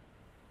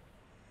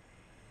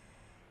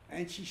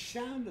 and she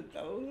sounded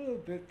a little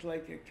bit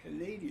like a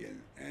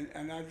Canadian,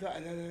 and I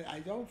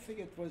don't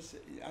think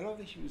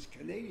she was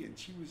Canadian.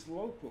 She was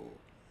local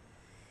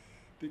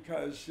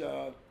because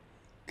of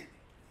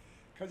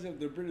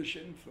the British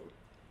influence.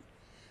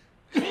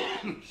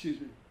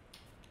 Excuse me.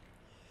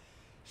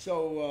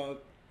 So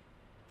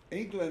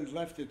England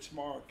left its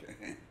mark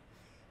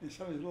in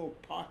some of these little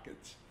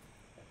pockets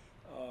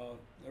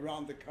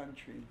around the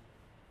country.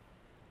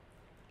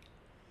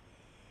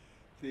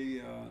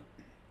 There's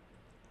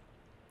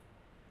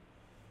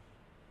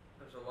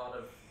a lot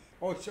of.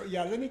 Oh, so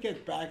yeah, let me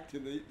get back to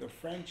the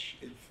French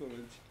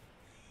influence.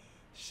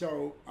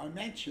 So I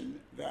mentioned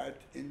that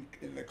in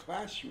the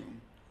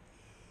classroom,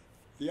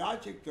 the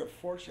object that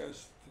forced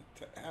us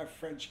to have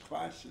French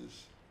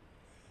classes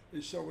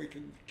is so we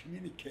can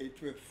communicate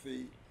with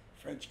the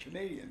French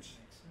Canadians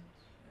Makes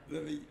sense. Yeah.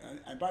 living.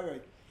 And by the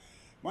way,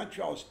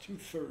 Montreal is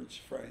 2/3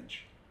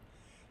 French,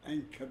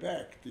 and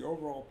Quebec, the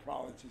overall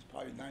province, is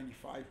probably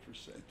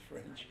 95%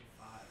 French.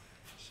 95.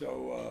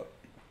 So,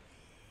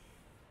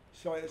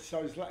 so I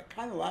was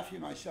kind of laughing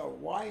at myself.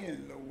 Why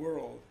in the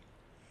world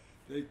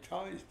they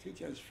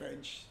teach us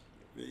French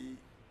the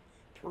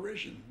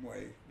Parisian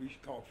way? We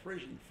should call it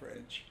Parisian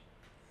French,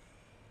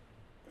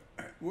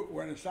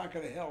 when it's not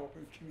going to help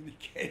in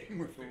communicating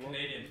with the local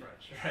Canadian people.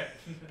 French, right?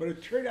 But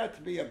it turned out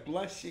to be a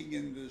blessing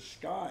in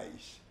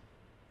disguise,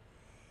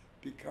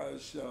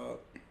 because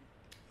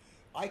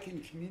I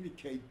can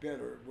communicate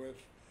better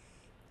with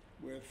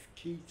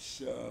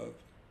Keith's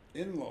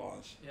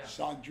in-laws, Yeah.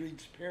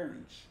 Sandrine's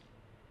parents,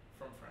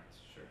 From France,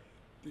 sure.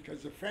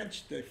 because the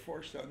French they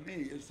forced on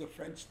me is the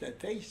French that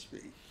they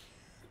speak.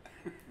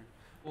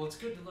 Well, it's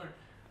good to learn.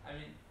 I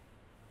mean,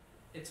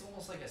 it's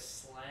almost like a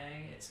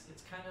slang.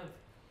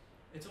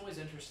 It's always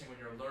interesting when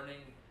you're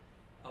learning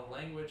a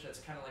language that's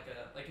kind of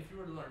like if you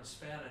were to learn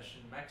Spanish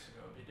in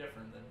Mexico, it'd be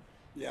different than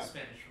Yeah.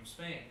 Spanish from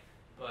Spain.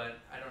 But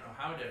I don't know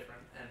how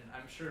different, and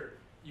I'm sure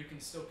you can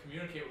still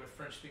communicate with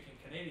French-speaking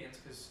Canadians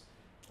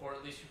or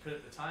at least you could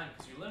at the time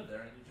because you lived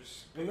there and you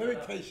just. Well, let me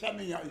tell you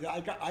something.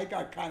 I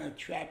got kind of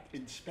trapped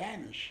in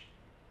Spanish.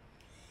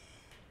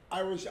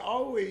 I was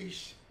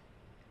always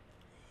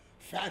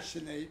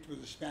fascinated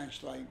with the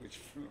Spanish language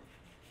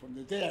from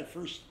the day I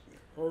first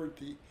heard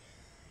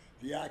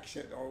the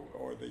accent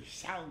or the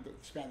sound of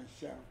the Spanish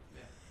sound.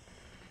 Yeah.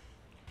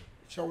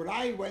 So when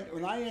I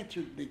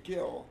entered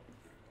McGill,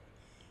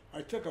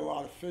 I took a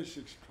lot of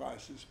physics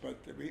classes, but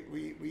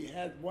we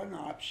had one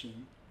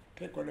option: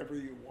 pick whatever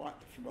you want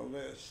from a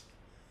list.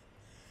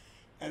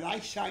 And I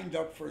signed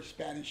up for a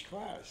Spanish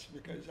class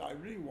because I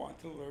really want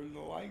to learn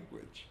the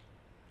language.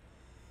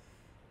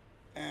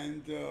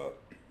 And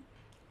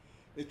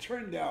it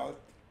turned out,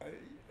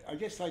 I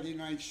guess like the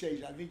United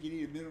States, I think you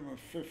need a minimum of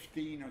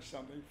 15 or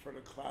something for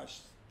the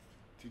class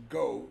to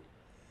go.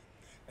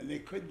 And they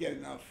couldn't get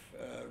enough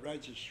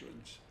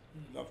registrants,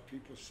 enough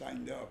people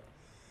signed up.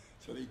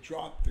 So they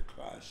dropped the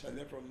class. I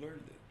never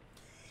learned it.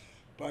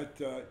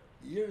 But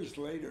years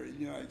later in the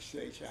United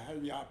States, I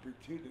had the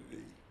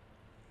opportunity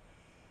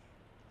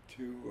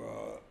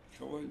to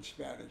learn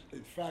Spanish.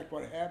 In fact,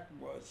 what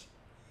happened was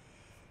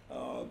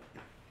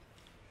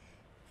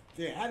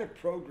they had a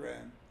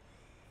program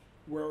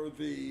where it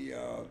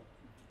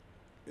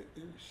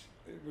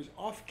was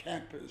off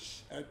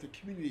campus at the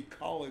community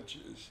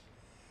colleges,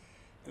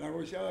 and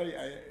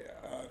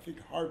I think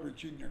Harvard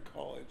Junior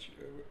College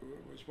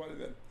was one of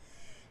them,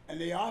 and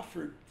they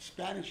offered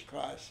Spanish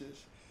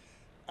classes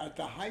at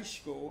the high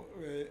school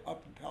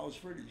up in Palos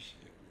Verdes,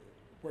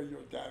 where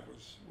your dad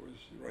was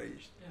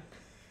raised. Yeah.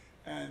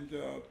 And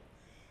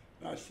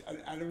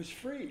and it was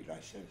free. And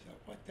I said,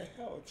 "What the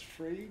hell? It's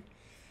free.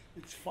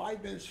 It's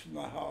 5 minutes from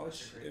the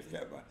house." If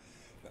that,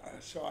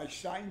 so I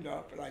signed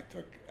up, and I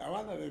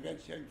wound up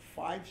eventually having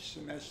 5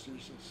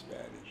 semesters of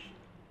Spanish.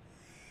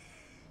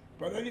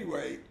 But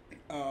anyway,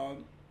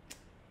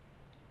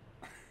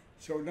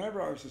 so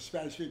whenever I was a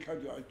Spanish-speaking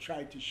country, I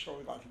tried to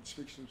show that I could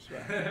speak some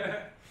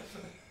Spanish.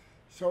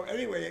 So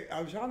anyway,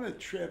 I was on a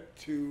trip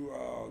to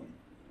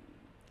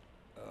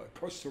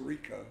Costa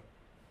Rica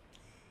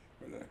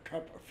with a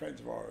couple of friends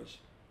of ours,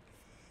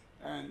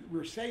 and we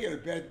were staying at a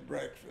bed and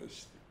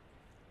breakfast,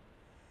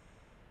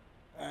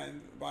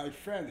 and my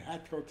friend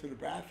had to go to the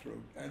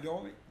bathroom, and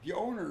the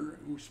owner,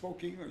 who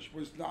spoke English,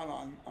 was not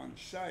on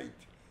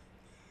site,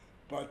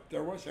 but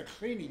there was a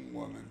cleaning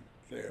woman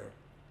there,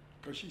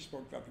 because she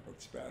spoke nothing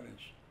but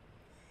Spanish.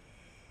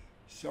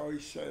 So he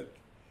said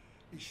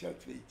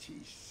to me,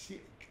 geez,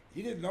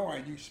 he didn't know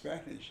I knew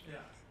Spanish,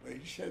 Yeah. but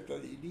he said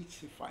that he needs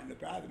to find a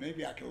bathroom.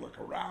 Maybe I can look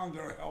around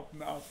or help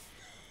him out.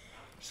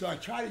 So I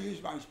tried to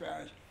use my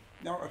Spanish.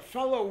 Now, a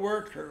fellow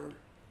worker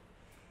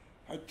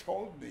had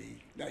told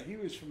me that he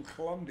was from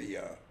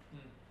Colombia.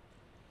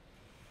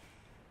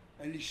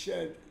 And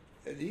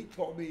he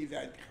told me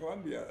that in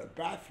Colombia, a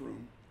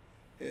bathroom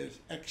is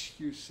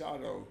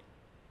excusado.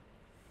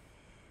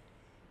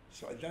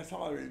 So that's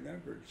all I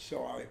remembered.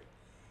 So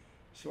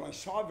I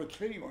saw the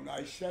cleaning one.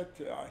 I said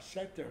to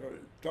her,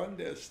 "Donde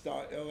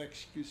está el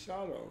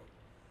excusado?"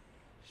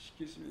 She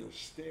gives me a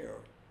stare,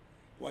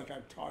 like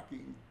I'm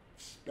talking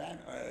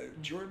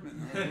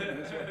German.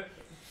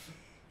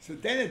 So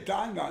then it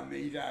dawned on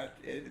me that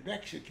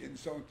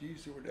Mexicans don't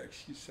use the word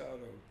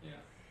excusado.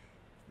 Yeah.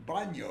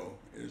 Baño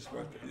is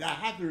what. And I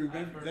had to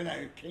remember. Then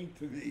it came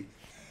to me.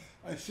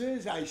 As soon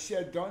as I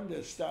said "Donde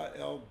está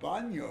el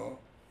baño,"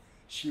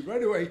 she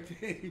right away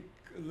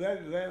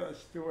led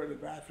us to where the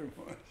bathroom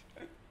was.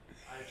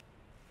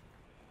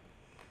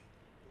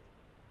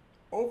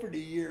 Over the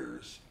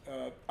years,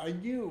 I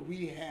knew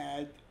we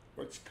had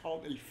what's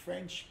called a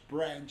French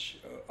branch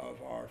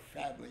of our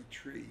family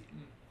tree.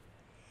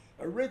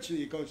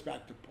 Originally, it goes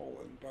back to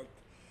Poland,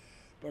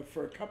 but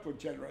for a couple of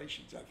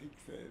generations, I think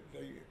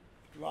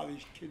a lot of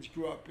these kids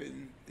grew up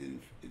in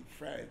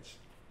France.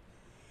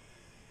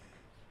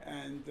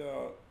 And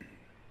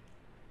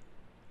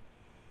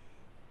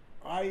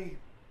I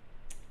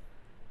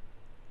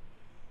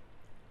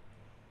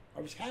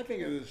was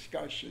having a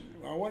discussion.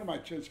 One of my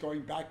kids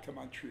going back to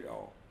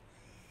Montreal.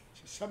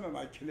 So some of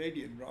my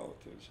Canadian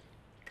relatives,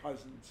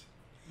 cousins,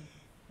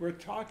 we're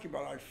talking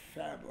about our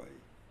family,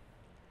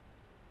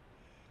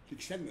 the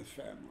extended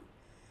family,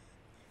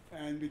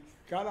 and we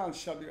got on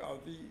something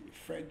of the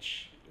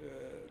French.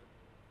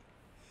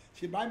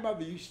 See, my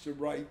mother used to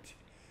write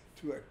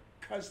to a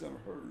cousin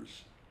of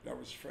hers that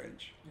was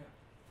French.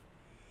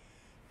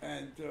 Yeah.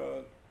 And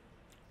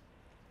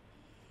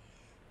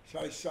so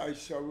I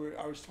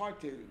was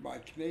talking to my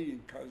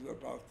Canadian cousin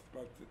about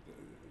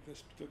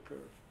this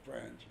particular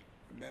French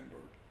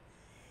member,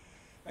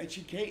 and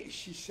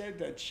she said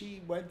that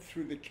she went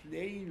through the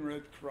Canadian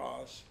Red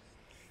Cross,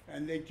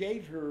 and they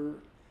gave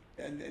her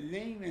a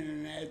name and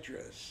an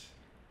address,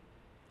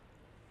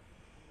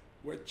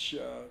 which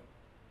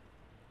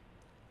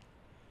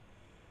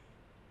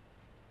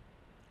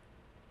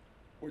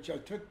I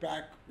took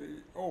back.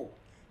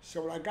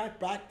 So when I got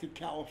back to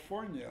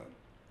California,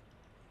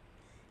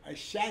 I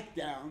sat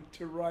down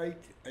to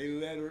write a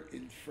letter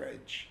in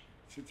French,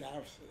 since I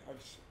have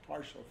a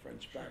partial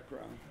French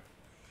background.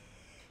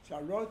 So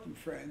I wrote in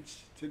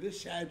French to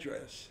this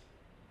address.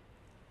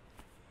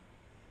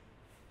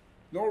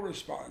 No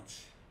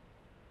response.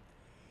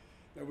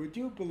 Now, would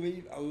you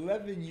believe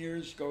 11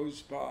 years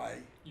goes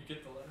by You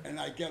get the letter? and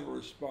I get a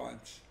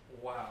response?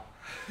 Wow.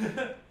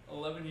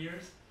 11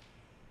 years?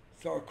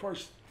 So, of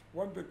course,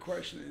 one big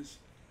question is,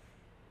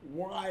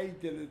 why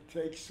did it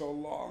take so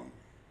long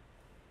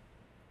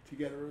to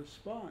get a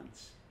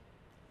response?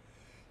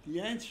 The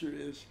answer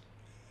is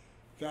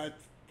that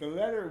the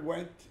letter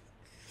went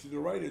to the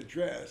right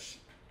address,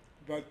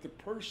 but the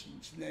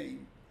person's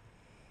name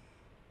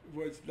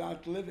was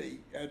not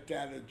living at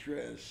that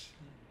address.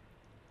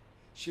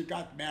 She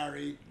got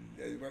married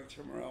and went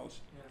somewhere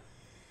else.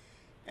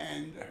 Yeah.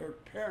 And her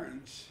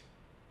parents,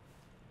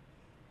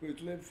 who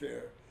had lived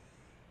there,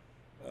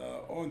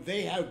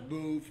 they had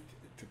moved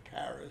to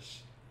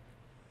Paris.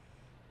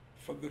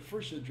 From the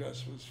first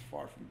address was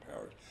far from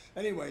Paris.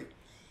 Anyway,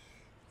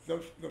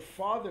 the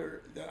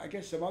father, I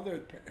guess the mother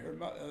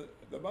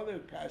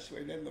had passed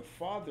away. Then the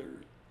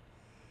father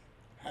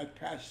had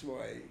passed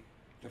away.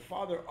 The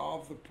father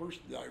of the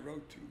person that I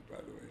wrote to, by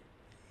the way.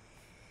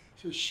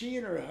 So she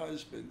and her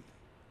husband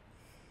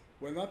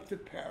went up to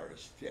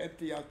Paris to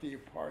empty out the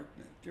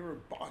apartment. There were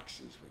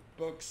boxes with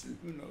books and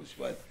who knows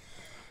what.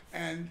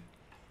 And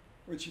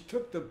when she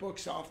took the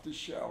books off the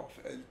shelf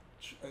and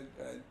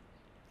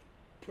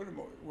put them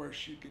where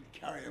she could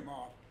carry them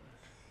off,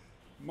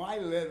 my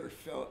letter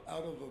fell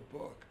out of a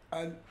book,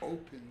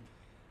 unopened.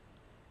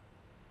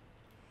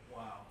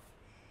 Wow.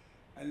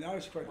 And that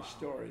was quite Wow. a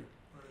story.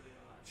 What are the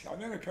odds? So I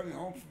remember coming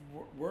home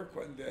from work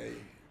one day,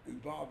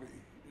 and Bobby,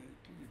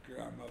 your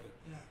grandmother,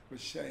 Yeah.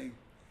 was saying,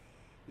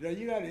 you know,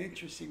 you got an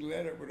interesting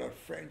letter with a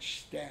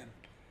French stamp.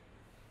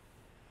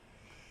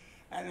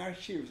 And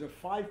actually, it was a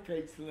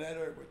 5-page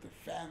letter with the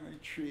family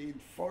tree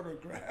and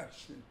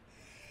photographs. And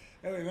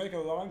anyway, make a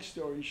long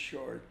story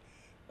short,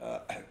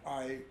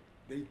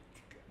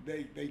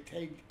 they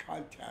take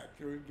contact,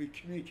 or we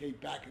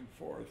communicate back and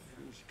forth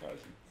with his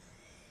cousin.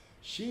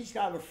 She's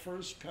got a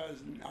first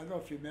cousin, I don't know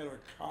if you met her,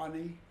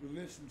 Connie, who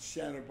lives in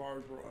Santa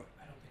Barbara.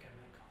 I don't think I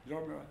met Colin. You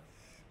don't remember?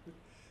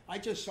 I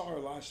just saw her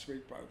last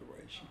week, by the way.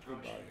 She came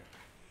by here.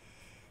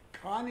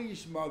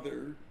 Connie's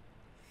mother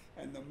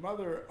and the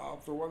mother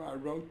of the one I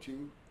wrote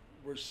to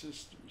were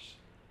sisters.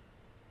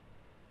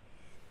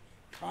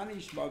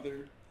 Connie's mother,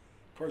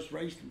 of course,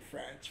 raised in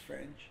France,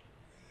 French.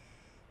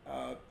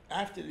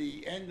 After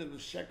the end of the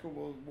Second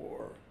World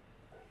War,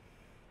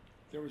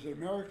 there was an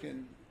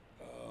American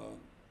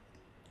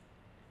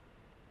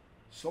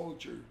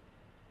soldier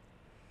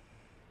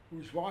who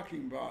was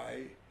walking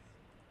by,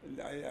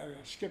 and I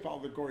skip all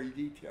the gory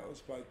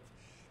details, but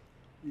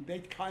he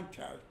made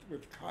contact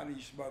with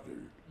Connie's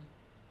mother.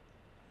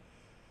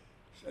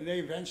 And they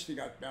eventually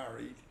got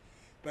married,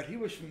 but he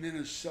was from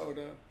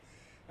Minnesota,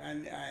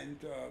 and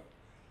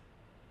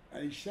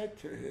he said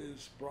to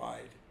his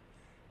bride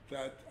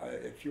that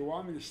if you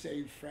want me to stay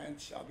in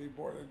France, I'll be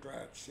more than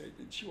glad to stay.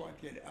 Did she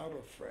want to get out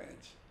of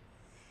France?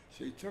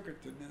 So he took her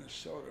to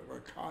Minnesota, where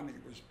Connie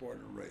was born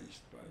and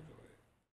raised, by the way.